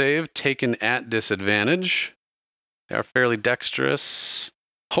dexterity save taken at disadvantage. They are fairly dexterous.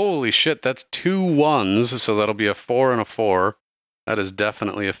 Holy shit, that's 2 1s, so that'll be a 4 and a 4. That is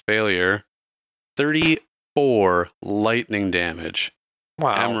definitely a failure. 34 lightning damage.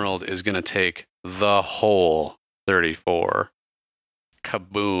 Wow. Emerald is going to take the whole 34.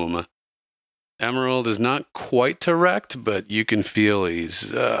 Kaboom. Emerald is not quite to wrecked, but you can feel he's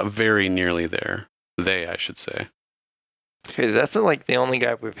very nearly there. They, I should say. Okay, that's not like the only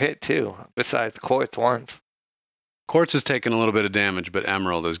guy we've hit, too, besides Quartz once. Quartz has taken a little bit of damage, but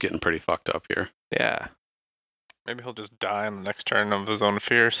Emerald is getting pretty fucked up here. Yeah. Maybe he'll just die on the next turn of his own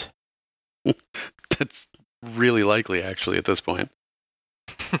fears. That's really likely, actually, at this point.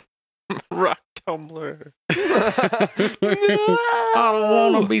 Rock tumbler. I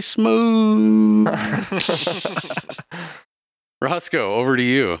don't want to be smooth. Roscoe, over to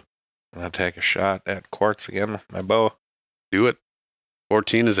you. I'm going to take a shot at Quartz again with my bow. Do it.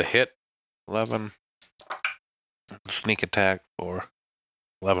 14 is a hit. 11. Sneak attack for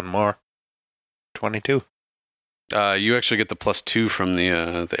 11 more. 22. You actually get the +2 from the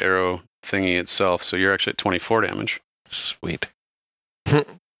arrow thingy itself, so you're actually at 24 damage. Sweet.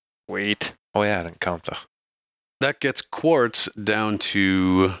 Wait. Oh, yeah, I didn't count the. That gets Quartz down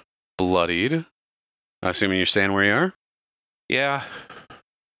to bloodied. Assuming you're staying where you are? Yeah.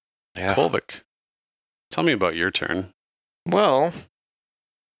 Yeah. Kolvik, tell me about your turn. Well,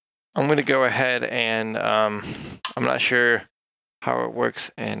 I'm going to go ahead and I'm not sure how it works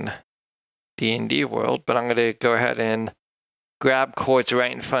in D&D world, but I'm going to go ahead and grab Quartz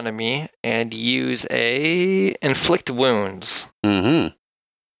right in front of me and use a inflict wounds Mm-hmm.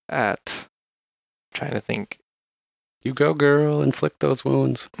 at, I'm trying to think, You go, girl. Inflict those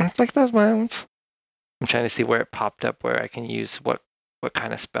wounds. inflict those wounds. I'm trying to see where it popped up, where I can use what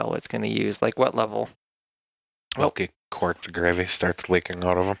kind of spell it's going to use, like what level. Okay, quartz gravy starts leaking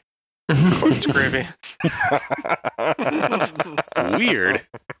out of him. Quartz gravy. That's weird.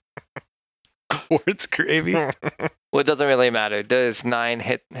 Quartz gravy. Well, it doesn't really matter. Does 9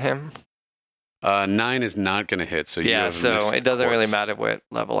 hit him? 9 is not going to hit, so you Yeah, have so missed it doesn't really Quartz. matter what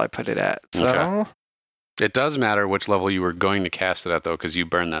level I put it at. So, Okay. It does matter which level you were going to cast it at, though, because you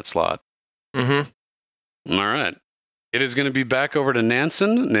burned that slot. mm-hmm. All right. It is going to be back over to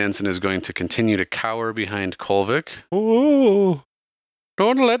Nansen. Nansen is going to continue to cower behind Kolvik. Ooh,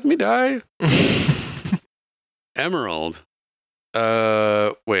 don't let me die. Emerald.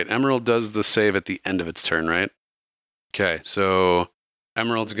 Wait, Emerald does the save at the end of its turn, right? Okay, so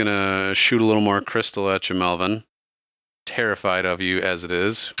Emerald's going to shoot a little more crystal at you, Melvin. Terrified of you as it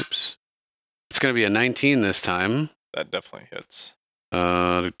is. Oops. It's going to be a 19 this time. That definitely hits.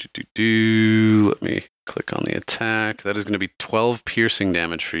 Let me click on the attack. That is going to be 12 piercing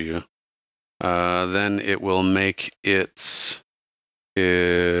damage for you. Then it will make its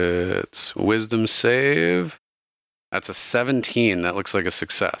wisdom save. That's a 17. That looks like a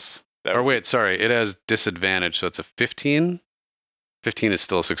success. Or wait, sorry. It has disadvantage, so it's a 15. 15 is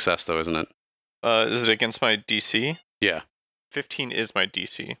still a success, though, isn't it? Is it against my DC? Yeah. 15 is my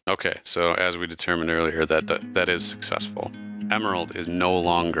DC. Okay, so as we determined earlier, that is successful. Emerald is no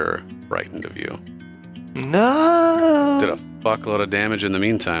longer frightened of you. No. Did a fuckload of damage in the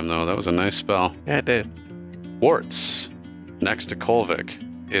meantime, though. That was a nice spell. Yeah, it did. Quartz, next to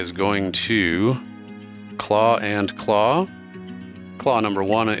Kolvik, is going to claw and claw. claw number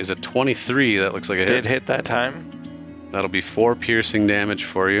 1 is a 23. That looks like a Did hit. hit that time. That'll be 4 piercing damage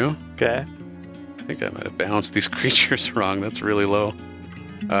for you. Okay. I think I might have balanced these creatures wrong. That's really low.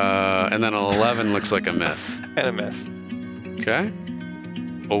 And then an 11 looks like a miss. And a miss. Okay.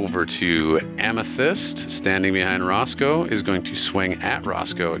 Over to Amethyst, standing behind Roscoe, is going to swing at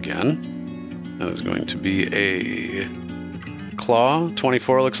Roscoe again. That is going to be a claw.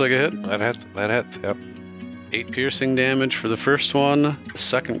 24 looks like a hit. That hits. Yep. 8 piercing damage for the first one. The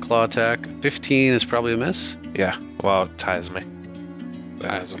second claw attack, 15 is probably a miss. Yeah. Well, it ties me.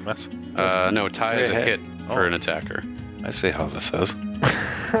 That is a miss. No, tie is a Hit. hit for an attacker. I see how this is.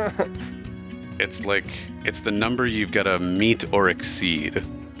 It's the number you've got to meet or exceed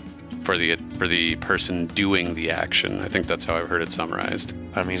for the person doing the action. I think that's how I've heard it summarized.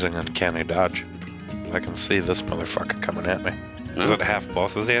 I'm using uncanny dodge. I can see this motherfucker coming at me. Does No? it have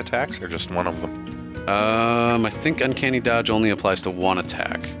both of the attacks or just one of them? I think uncanny dodge only applies to one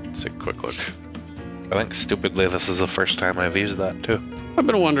attack. Let's take a quick look. I think stupidly this is the first time I've used that too. I've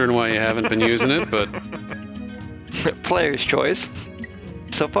been wondering why you haven't been using it, but Player's choice.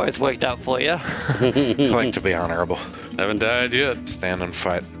 So far, it's worked out for you. I like to be honorable. haven't died yet. Stand and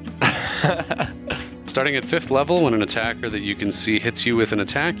fight. Starting at 5th level, when an attacker that you can see hits you with an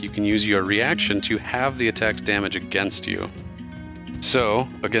attack, you can use your reaction to have the attack's damage against you. So,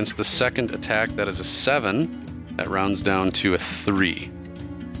 against the second attack, that is a 7. That rounds down to a 3.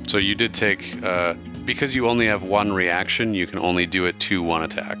 So you did take, because you only have one reaction, you can only do it to one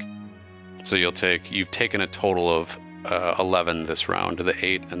attack. So you've taken a total of 11 this round, the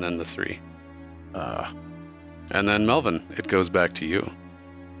 8 and then the 3. And then Melvin, it goes back to you.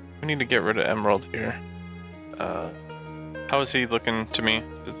 We need to get rid of Emerald here. How is he looking to me?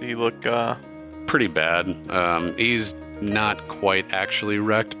 Does he look, Pretty bad. He's not quite actually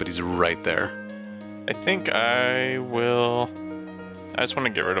wrecked, but he's right there. I think I just want to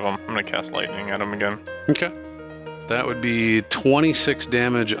get rid of him. I'm going to cast lightning at him again. Okay. That would be 26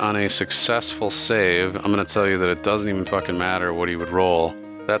 damage on a successful save. I'm going to tell you that it doesn't even fucking matter what he would roll.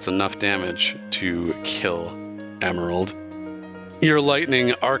 That's enough damage to kill Emerald. Your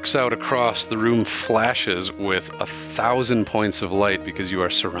lightning arcs out across the room, flashes with 1,000 points of light because you are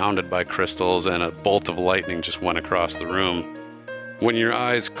surrounded by crystals, and a bolt of lightning just went across the room. When your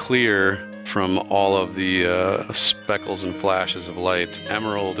eyes clear from all of the speckles and flashes of light,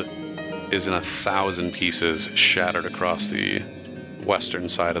 Emerald is in 1,000 pieces, shattered across the western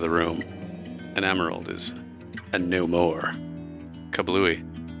side of the room. And Emerald is no more. Kablooey.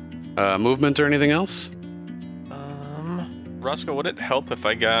 Movement or anything else? Roscoe, would it help if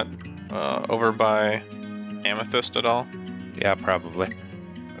I got over by Amethyst at all? Yeah, probably.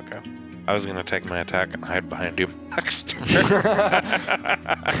 Okay. I was gonna take my attack and hide behind you next.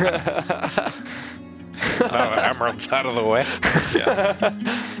 Emerald's out of the way. Yeah.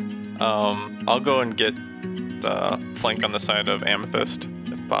 I'll go and get flank on the side of Amethyst,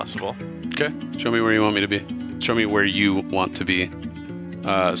 if possible. Okay. Show me where you want me to be. Show me where you want to be.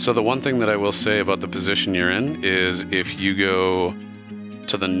 So the one thing that I will say about the position you're in is if you go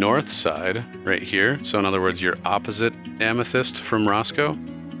to the north side, right here, so in other words, you're opposite Amethyst from Roscoe,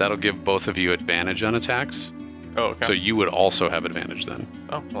 that'll give both of you advantage on attacks. Oh, okay. So you would also have advantage then.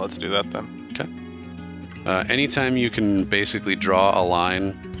 Oh, well, let's do that then. Anytime you can basically draw a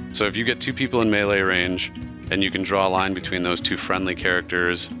line, so if you get 2 people in melee range, and you can draw a line between those 2 friendly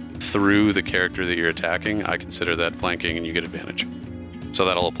characters through the character that you're attacking, I consider that flanking and you get advantage. So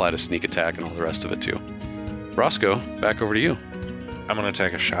that'll apply to sneak attack and all the rest of it too. Roscoe, back over to you. I'm gonna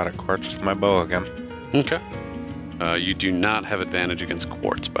take a shot at Quartz with my bow again. Okay. You do not have advantage against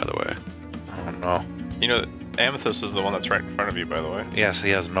Quartz, by the way. Oh no. You know, Amethyst is the one that's right in front of you, by the way. Yes, he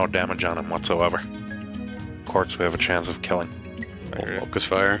has no damage on him whatsoever. Quartz we have a chance of killing. Focus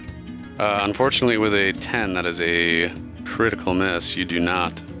fire. Unfortunately, with a 10, that is a critical miss. You do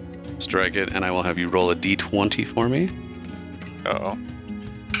not strike it, and I will have you roll a d20 for me. Uh-oh.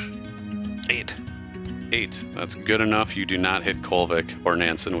 8. 8. That's good enough. You do not hit Kolvik or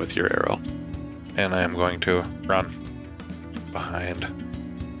Nansen with your arrow. And I am going to run behind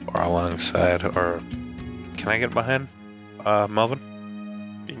or alongside, or can I get behind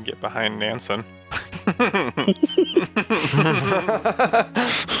Melvin? You can get behind Nansen.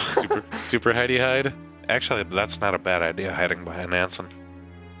 Super hidey hide. Actually, that's not a bad idea, hiding behind Nansen.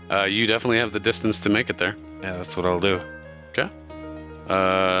 You definitely have the distance to make it there. Yeah, that's what I'll do.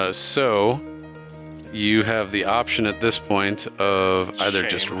 So you have the option at this point of either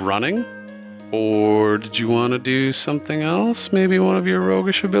just running, or did you want to do something else? Maybe one of your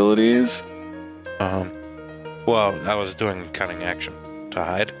roguish abilities? Well, I was doing cunning action to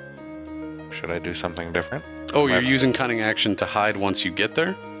hide. Should I do something different? Oh, you're using cunning action to hide once you get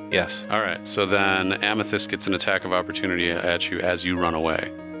there? Yes. All right, so then Amethyst gets an attack of opportunity at you as you run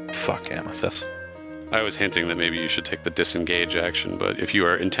away. Fuck Amethyst. I was hinting that maybe you should take the disengage action, but if you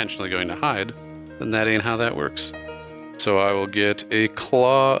are intentionally going to hide, then that ain't how that works. So I will get a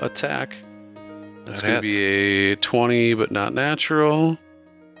claw attack. That's going to be a 20, but not natural.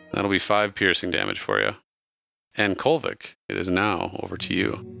 That'll be 5 piercing damage for you. And Kolvik, it is now over to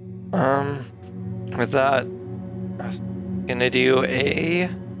you. With that, I'm gonna do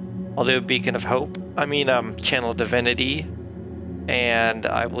I'll do a Beacon of Hope. Channel Divinity, and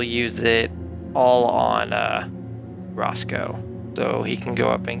I will use it all on Roscoe, so he can go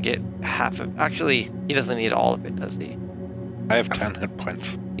up and get half of. Actually, he doesn't need all of it, does he? I have 10 hit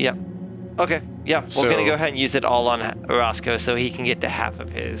points. Yep. Okay. Yeah, So- we're gonna go ahead and use it all on Roscoe, so he can get to half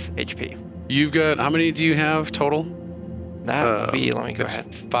of his HP. You've got, how many do you have total? That would be. Let me go It's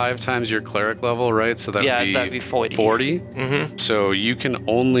ahead. 5 times your cleric level, right? So that would be that'd be 40. 40. Mm-hmm. So you can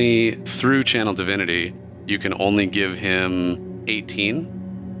only, through Channel Divinity, you can only give him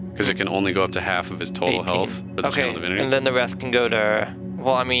 18, because it can only go up to half of his total 18. health for the Okay, Channel Divinity. and then the rest can go to.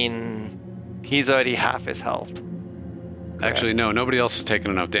 Well, he's already half his health. Actually, no, nobody else has taken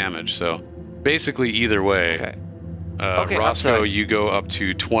enough damage, so basically either way, Okay. Okay, I'm Roscoe, sorry. you go up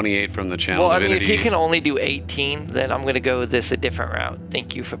to 28 from the Channel Well, Divinity. if he can only do 18, then I'm gonna go this a different route.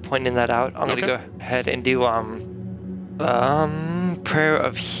 Thank you for pointing that out. I'm Okay. gonna go ahead and do Prayer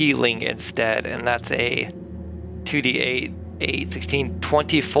of Healing instead, and that's a 2d8, 8, 16,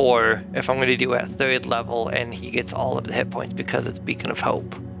 24 if I'm gonna do at 3rd level, and he gets all of the hit points because it's Beacon of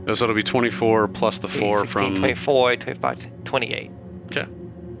Hope. So it'll be 24 plus the 4 16, from... 24, 25, 28. Okay.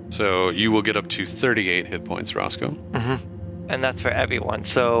 So you will get up to 38 hit points, Roscoe. Mm-hmm. And that's for everyone,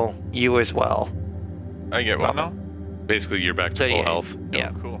 so you as well. I get what now? Basically, you're back to full 38. health.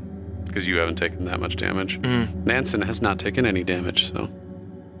 Yeah. Oh, cool. Because you haven't taken that much damage. Mm. Nansen has not taken any damage, so...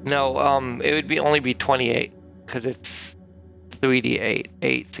 No, it would only be 28, because it's 3d8,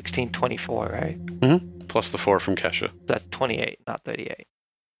 8, 16, 24, right? Plus the 4 from Kesha. That's 28, not 38.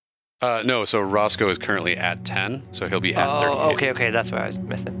 No, so Roscoe is currently at 10, so he'll be at 38. Oh, okay, that's what I was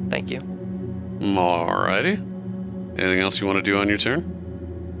missing. Thank you. Alrighty. Anything else you want to do on your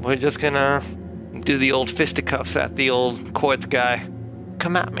turn? We're just gonna do the old fisticuffs at the old quartz guy.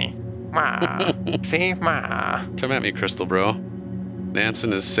 Come at me. Ma. See? Ma. Come at me, Crystal Bro.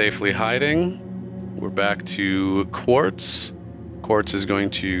 Nansen is safely hiding. We're back to Quartz. Quartz is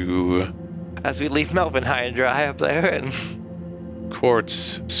going to... As we leave Melvin high and dry up there, and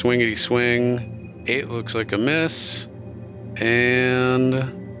Quartz, swingity swing. 8 looks like a miss.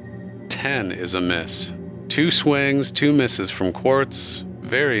 And 10 is a miss. 2 swings, 2 misses from Quartz.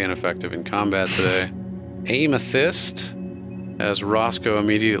 Very ineffective in combat today. Amethyst has Roscoe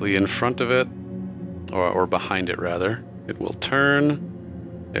immediately in front of it. Or behind it, rather. It will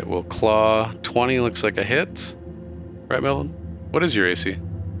turn. It will claw. 20 looks like a hit. Right, Melvin? What is your AC?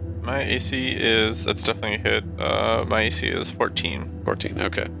 My AC is, that's definitely a hit. My AC is 14. 14,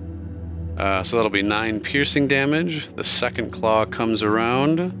 okay. So that'll be 9 piercing damage. The second claw comes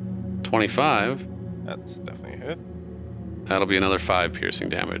around. 25. That's definitely a hit. That'll be another 5 piercing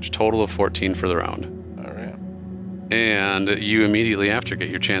damage. Total of 14 for the round. Alright. And you immediately after get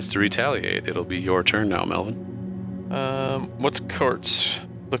your chance to retaliate. It'll be your turn now, Melvin. What's Quartz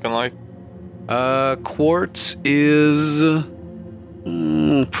looking like? Quartz is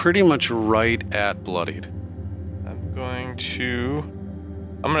pretty much right at bloodied. I'm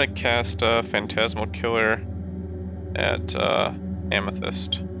gonna cast Phantasmal Killer at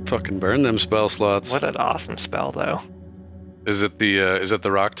Amethyst. Fucking burn them spell slots. what an awesome spell, though. Is it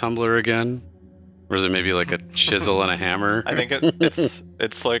the rock tumbler again? Or is it maybe like a chisel and a hammer? I think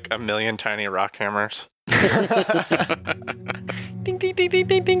it's like a million tiny rock hammers. Ding, ding, ding, ding,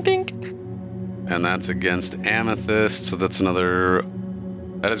 ding, ding, ding. And that's against Amethyst, so that's another...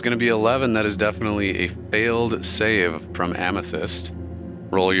 That is going to be 11. That is definitely a failed save from Amethyst.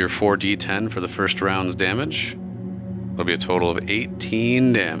 Roll your 4d10 for the first round's damage. That'll be a total of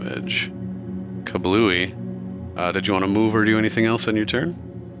 18 damage. Kablooey. Did you want to move or do anything else on your turn?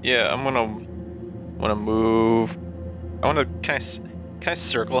 Yeah, I'm gonna move. I want to kind of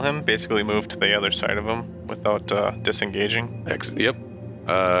circle him, basically move to the other side of him without disengaging. Yep.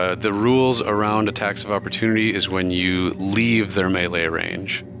 The rules around attacks of opportunity is when you leave their melee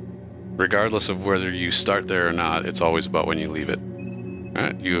range. Regardless of whether you start there or not, it's always about when you leave it.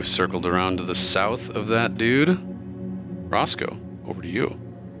 Alright, you have circled around to the south of that dude. Roscoe, over to you.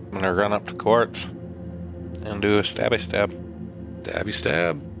 I'm gonna run up to Quartz and do a stabby stab. Stabby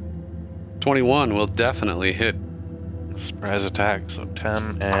stab. 21 will definitely hit. Surprise attack, so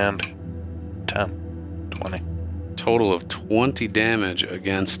 10 and 10. 20. Total of 20 damage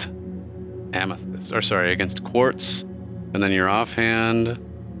against against quartz. And then your offhand.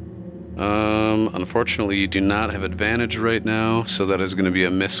 Unfortunately, you do not have advantage right now, so that is going to be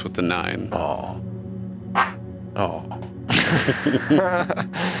a miss with the 9. Oh.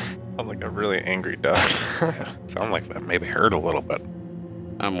 Sound like a really angry duck. Yeah, sound like that maybe hurt a little bit.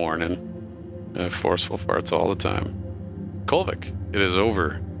 I'm warning. Forceful farts all the time. Kolvik, it is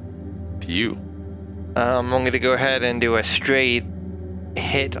over to you. I'm going to go ahead and do a straight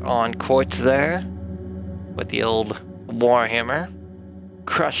hit on Quartz there with the old Warhammer,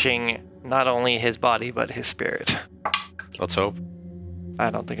 crushing not only his body but his spirit. Let's hope. I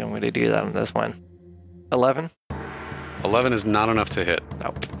don't think I'm going to do that on this one. 11? 11 is not enough to hit.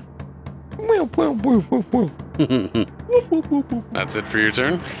 Nope. That's it for your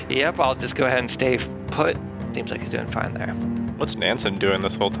turn? Yep, I'll just go ahead and stay put. Seems like he's doing fine there. What's Nansen doing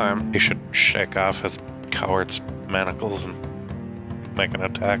this whole time? He should shake off his coward's manacles and make an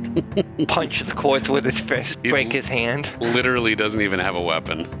attack. Punch the Quartz with his fist, break his hand. Literally doesn't even have a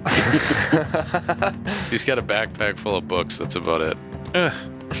weapon. He's got a backpack full of books, that's about it.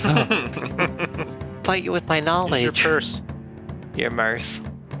 Fight you with my knowledge. Use your purse. Your merce.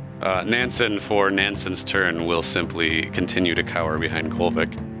 Nansen, for Nansen's turn, will simply continue to cower behind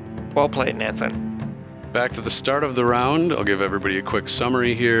Kolvik. Well played, Nansen. Back to the start of the round, I'll give everybody a quick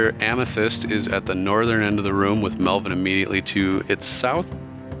summary here. Amethyst is at the northern end of the room with Melvin immediately to its south.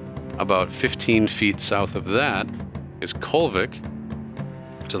 About 15 feet south of that is Kolvik.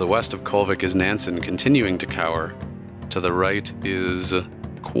 To the west of Kolvik is Nansen, continuing to cower. To the right is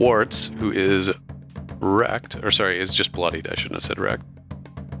Quartz, who is wrecked, is just bloodied, I shouldn't have said wrecked.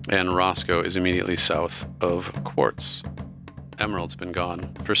 And Roscoe is immediately south of Quartz. Emerald's been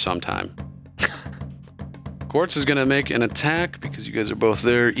gone for some time. Quartz is going to make an attack because you guys are both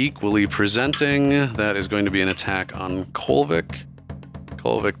there equally presenting. That is going to be an attack on Kolvik.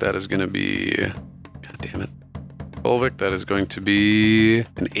 Kolvik, that is going to be... God damn it. Kolvik, that is going to be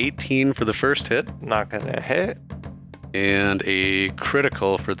an 18 for the first hit. Not gonna hit. And a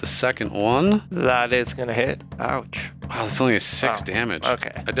critical for the second one. That is gonna hit. Ouch. Wow, that's only a 6 Oh, damage.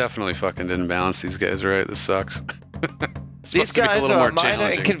 okay. I definitely fucking didn't balance these guys right. This sucks. It's These supposed to be a guys little are more a minor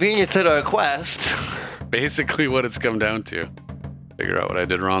challenging. inconvenience to the quest. Basically what it's come down to. Figure out what I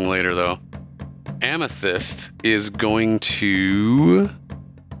did wrong later, though. Amethyst is going to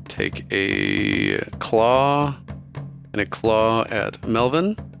take a claw at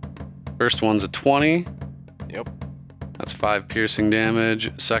Melvin. First one's a 20. Yep. That's 5 piercing damage.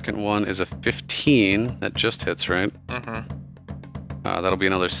 Second one is a 15. That just hits, right? Mm-hmm. That'll be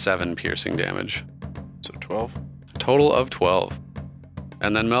another 7 piercing damage. So 12. Total of 12.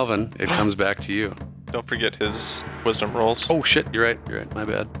 And then Melvin, it comes back to you. Don't forget his wisdom rolls. Oh shit, you're right. My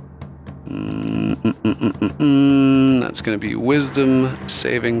bad. That's going to be wisdom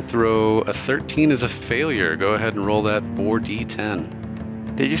saving throw. A 13 is a failure. Go ahead and roll that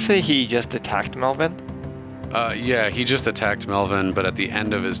 4d10. Did you say he just attacked Melvin? Yeah, he just attacked Melvin, but at the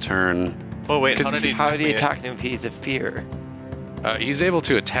end of his turn, Oh wait, how 'Cause did he attack him if he's a fear? he's able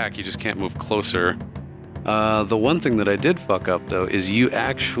to attack. He just can't move closer. The one thing that I did fuck up, though, is you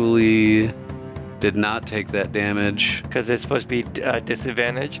actually did not take that damage. Because it's supposed to be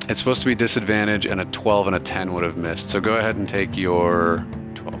disadvantaged. It's supposed to be disadvantage, and a 12 and a 10 would have missed. So go ahead and take your...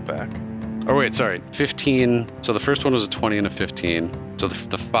 12 back? Oh, wait, sorry. 15. So the first one was a 20 and a 15. So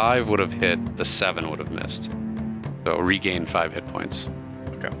the 5 would have hit, the 7 would have missed. So regain 5 hit points.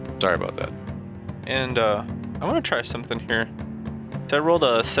 Okay. Sorry about that. And I want to try something here. So I rolled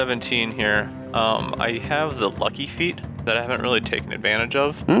a 17 here. I have the lucky feat that I haven't really taken advantage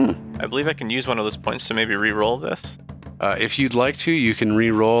of. I believe I can use one of those points to maybe re-roll this. If you'd like to, you can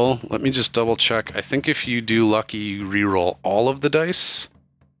re-roll. Let me just double check. I think if you do lucky, you re-roll all of the dice.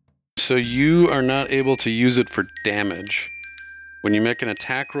 So you are not able to use it for damage. When you make an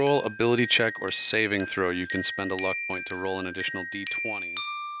attack roll, ability check, or saving throw, you can spend a luck point to roll an additional d20.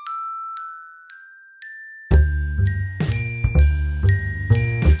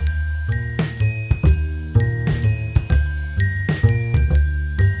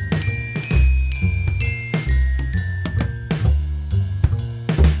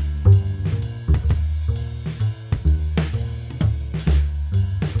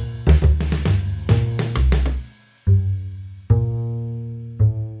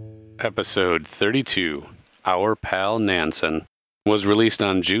 Episode 32, Our Pal Nansen, was released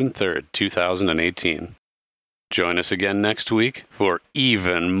on June 3rd, 2018. Join us again next week for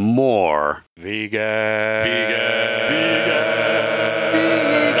even more vegan.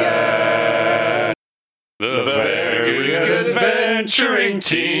 The Very Good Adventuring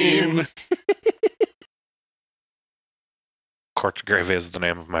Team. Quartz Gravy is the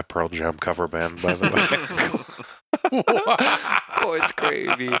name of my Pearl Jam cover band, by the way. Quartz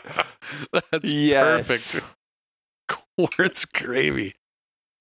Gravy. That's Yes. perfect. Quartz Gravy.